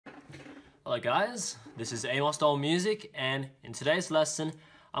Hello guys, this is Amosdoll Music, and in today's lesson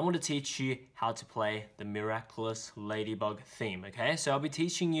I'm going to teach you how to play the Miraculous Ladybug theme, okay? So I'll be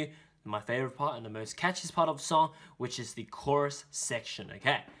teaching you my favorite part and the most catchiest part of the song, which is the chorus section,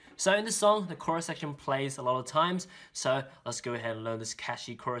 okay? So in this song, the chorus section plays a lot of times, so let's go ahead and learn this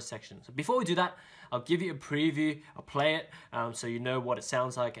catchy chorus section. So before we do that, I'll give you a preview, I'll play it so you know what it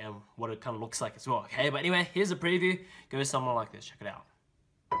sounds like and what it kind of looks like as well, okay? But anyway, here's a preview, goes something like this, check it out.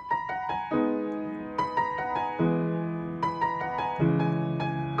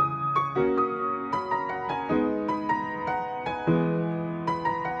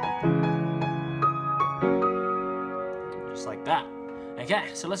 Just like that. Okay,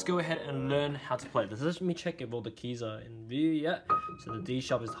 so let's go ahead and learn how to play this. Let me check if all the keys are in view yet. So the D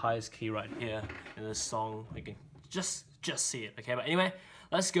sharp is the highest key right here in this song. You can just see it, okay? But anyway,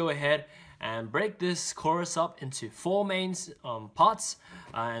 let's go ahead and break this chorus up into four main parts,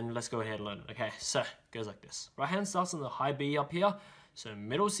 and let's go ahead and learn it, okay? So it goes like this. Right hand starts on the high B up here, so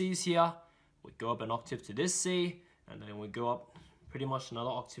middle C is here. We go up an octave to this C, and then we go up pretty much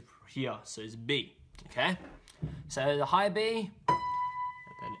another octave here, so it's B, okay? So the high B,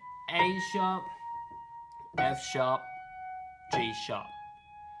 and then A sharp, F sharp, G sharp,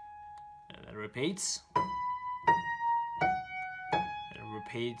 and it repeats.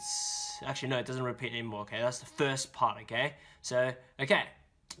 Actually no, it doesn't repeat anymore, okay? That's the first part, okay? So, okay,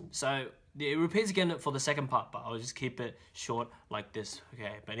 so it repeats again for the second part, but I'll just keep it short like this,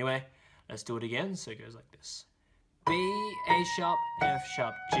 okay? But anyway, let's do it again. So it goes like this. B, A sharp, F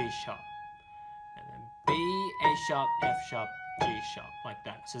sharp, G sharp. And then B, A sharp, F sharp, G sharp, like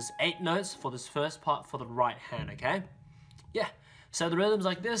that. So there's 8 notes for this first part for the right hand, okay? Yeah, so the rhythm's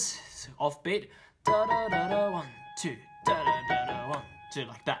like this, it's offbeat. Da da da da, 1, 2, da da da da, 1, 2,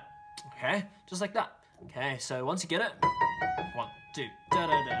 like that. Okay, just like that. Okay, so once you get it, 1, 2, da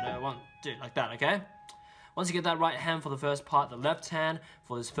da da da, 1, 2, like that. Okay. Once you get that right hand for the first part, the left hand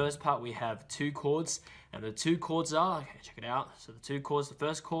for this first part, we have 2 chords, and the 2 chords are, okay, check it out. So the 2 chords, the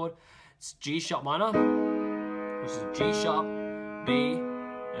first chord, it's G sharp minor, which is G sharp, B,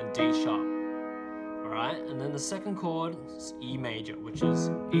 and D sharp. All right, and then the second chord is E major, which is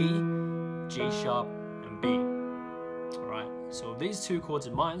E, G sharp, and B. Alright, so with these 2 chords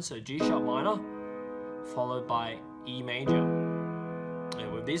in mind, so G sharp minor, followed by E major.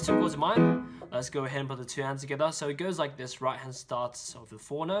 And with these 2 chords in mind, let's go ahead and put the 2 hands together. So it goes like this, right hand starts off with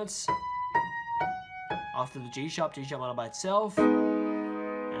 4 notes. After the G sharp minor by itself.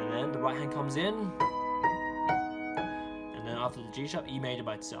 And then the right hand comes in. And then after the G sharp, E major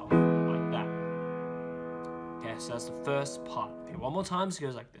by itself, like that. Okay, so that's the first part. Okay, one more time, so it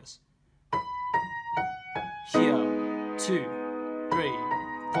goes like this. Here. 2, 3,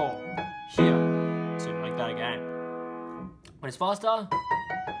 4, here, 2, like that again. When it's faster,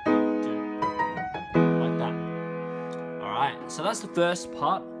 2, like that. Alright, so that's the first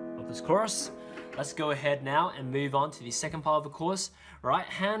part of this chorus. Let's go ahead now and move on to the second part of the chorus. Right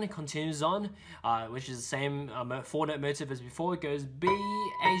hand continues on, which is the same 4-note motive as before. It goes B,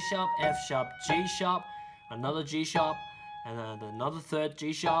 A sharp, F sharp, G sharp, another G sharp, and then another third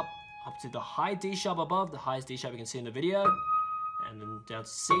G sharp, up to the high D sharp above, the highest D sharp you can see in the video, and then down to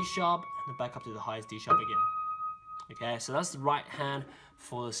C sharp, and then back up to the highest D sharp again. Okay, so that's the right hand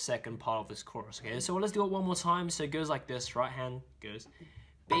for the second part of this chorus. Okay, so let's do it one more time. So it goes like this. Right hand goes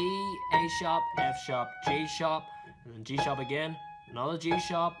B, A sharp, F sharp, G sharp, and then G sharp again, another G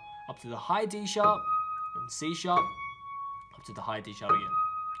sharp, up to the high D sharp, and C sharp, up to the high D sharp again,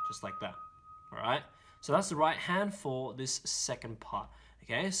 just like that. All right, so that's the right hand for this second part.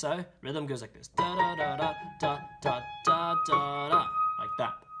 Okay, so rhythm goes like this, da da da da da da da da da, like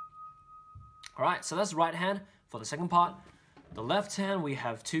that. All right, so that's the right hand for the second part. The left hand, we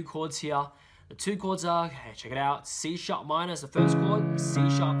have 2 chords here. The 2 chords are, okay, check it out. C sharp minor is the first chord, C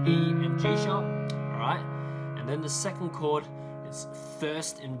sharp, E, and G sharp. All right, and then the second chord is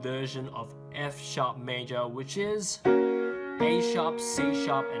first inversion of F sharp major, which is A sharp, C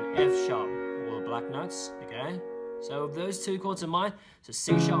sharp, and F sharp. All the black notes. Okay. So with those 2 chords in mind, so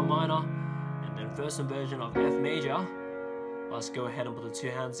C sharp minor, and then first inversion of F major, let's go ahead and put the 2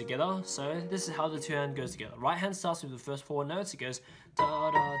 hands together. So this is how the 2 hand goes together. Right hand starts with the first 4 notes. It goes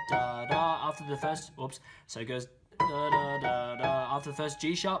da da da da after the first, so it goes da da da da after the first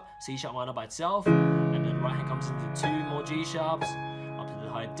G sharp, C sharp minor by itself, and then right hand comes into 2 more G sharps, up to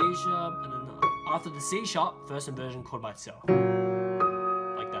the high D sharp, and then after the C sharp, first inversion chord by itself.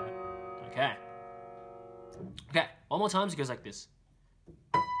 Like that. Okay. Okay, one more time, so it goes like this.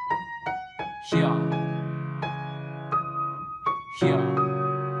 Here.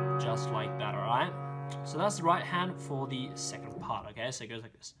 Here. Just like that, alright? So that's the right hand for the second part, okay? So it goes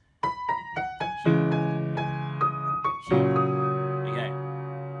like this. here. Okay.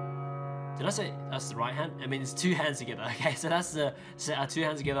 Did I say that's the right hand? I mean, it's two hands together. Okay, so that's the two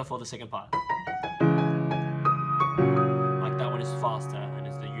hands together for the second part. Like that one is faster and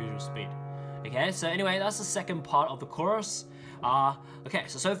it's the usual speed. Okay, so anyway, that's the second part of the chorus. Okay,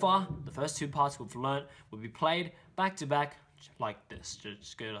 so far the first two parts we've learned will be played back to back like this.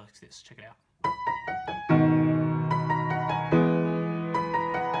 Just go like this. Check it out.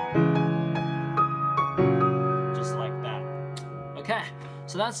 Just like that. Okay,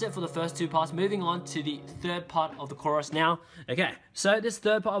 so that's it for the first two parts. Moving on to the third part of the chorus now. Okay, so this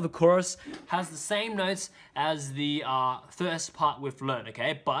third part of the chorus has the same notes as the first part we've learned,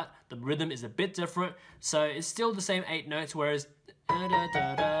 okay? But the rhythm is a bit different. So it's still the same 8 notes, whereas da da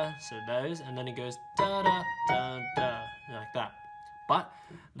da da, so those, and then it goes da da da da, like that. But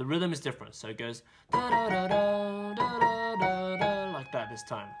the rhythm is different, so it goes da da da da da da da, da like that this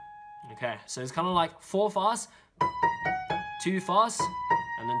time. Okay, so it's kind of like 4 fast, 2 fast,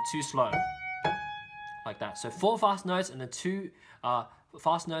 and then 2 slow, like that. So 4 fast notes and then 2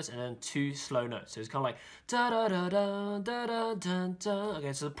 fast notes and then 2 slow notes. So it's kind of like da da da da da da da da.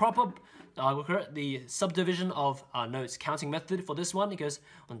 Okay, so the proper the subdivision of notes counting method for this one, it goes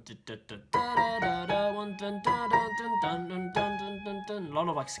on da da da da da da, one dun dun dun dun dun dun dun dun. A lot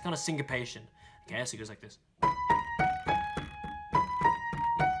of like kind of syncopation. Okay, so it goes like this,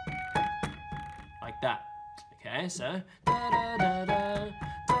 like that. Okay, so da da da da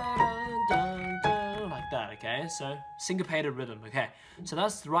da da da, like that. Okay, so syncopated rhythm. Okay, so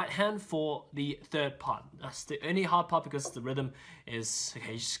that's the right hand for the third part. That's the only hard part because the rhythm is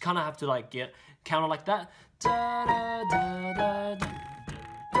okay. You just kind of have to like get counter like that. Da da da da da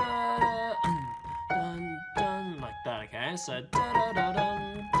da dun dun, like that. Okay, so da da da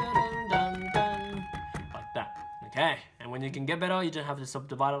dun dun dun dun, like that. Okay, and when you can get better, you don't have to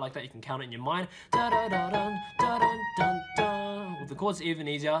subdivide it like that. You can count it in your mind. Da da da dun da dun dun dun. With the chords even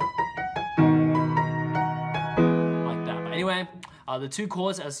easier, like that. But anyway, the 2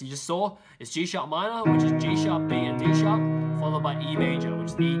 chords as you just saw is G sharp minor, which is G sharp B and D sharp, followed by E major,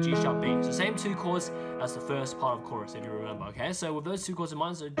 which is E G sharp B. So same 2 chords as the first part of the chorus, if you remember. Okay, so with those 2 chords in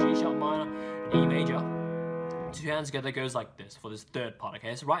mind, so G sharp minor and E major, 2 hands together goes like this for this third part.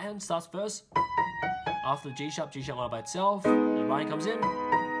 Okay, so right hand starts first. After the G sharp minor by itself, the right hand comes in.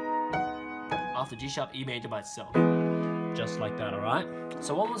 After G sharp, E major by itself. Just like that, alright?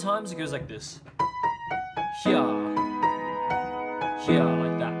 So one more time, so it goes like this. Here,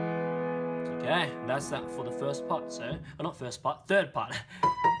 like that. Okay, that's that for the first part. So, not first part, third part.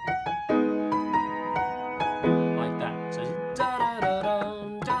 Like that. So da da da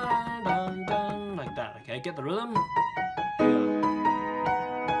dun da dun dun, like that. Okay, get the rhythm. Here.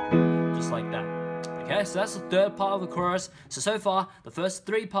 Just like that. Okay, so that's the third part of the chorus. So far, the first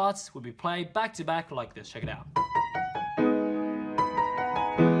 3 parts will be played back to back like this. Check it out.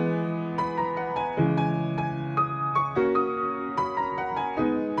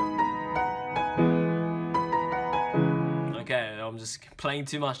 Okay, I'm just playing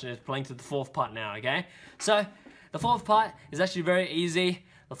too much and it's playing to the 4th part now, okay? So, the 4th part is actually very easy.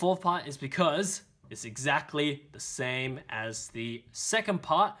 The 4th part is because it's exactly the same as the second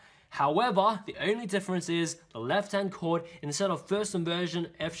part. However, the only difference is the left-hand chord, instead of first inversion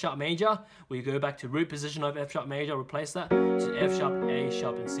F sharp major, we go back to root position of F sharp major, replace that to F sharp, A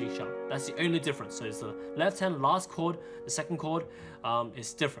sharp, and C sharp. That's the only difference. So it's the left-hand last chord, the second chord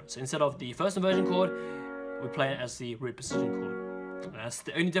is different. So instead of the first inversion chord, we play it as the root position chord. That's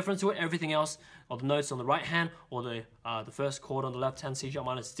the only difference to it. Everything else, or the notes on the right hand, or the first chord on the left hand, C sharp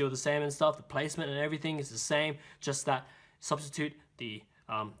minor, is still the same and stuff. The placement and everything is the same, just that substitute the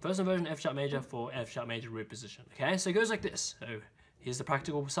first inversion F sharp major for F sharp major root position. Okay, so it goes like this. So here's the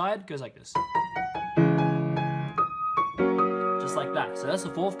practical side, goes like this. Just like that. So that's the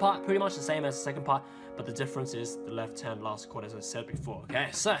 4th part, pretty much the same as the second part, but the difference is the left hand last chord, as I said before. Okay,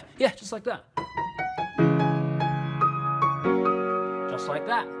 so yeah, just like that. Just like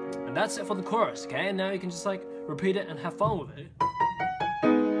that. And that's it for the chorus, okay? And now you can just like repeat it and have fun with it.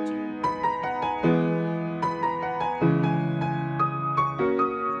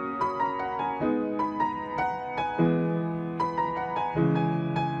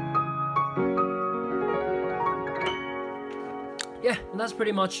 Yeah, and that's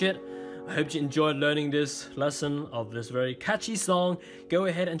pretty much it. I hope you enjoyed learning this lesson of this very catchy song. Go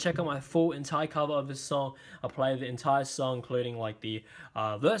ahead and check out my full entire cover of this song. I play the entire song, including like the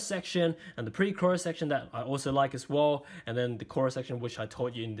verse section and the pre-chorus section that I also like as well, and then the chorus section which I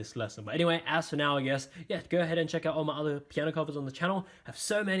taught you in this lesson. But anyway, as for now, I guess, yeah, go ahead and check out all my other piano covers on the channel. I have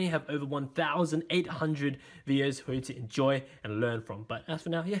so many, have over 1,800 videos for you to enjoy and learn from. But as for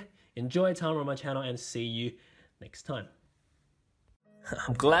now, yeah, enjoy time on my channel and see you next time.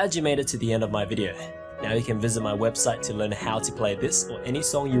 I'm glad you made it to the end of my video. Now you can visit my website to learn how to play this or any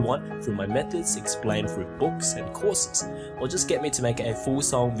song you want through my methods explained through books and courses, or just get me to make a full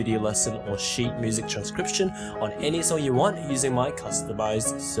song video lesson or sheet music transcription on any song you want using my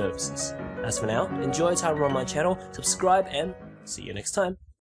customized services. As for now, enjoy time on my channel, subscribe, and see you next time.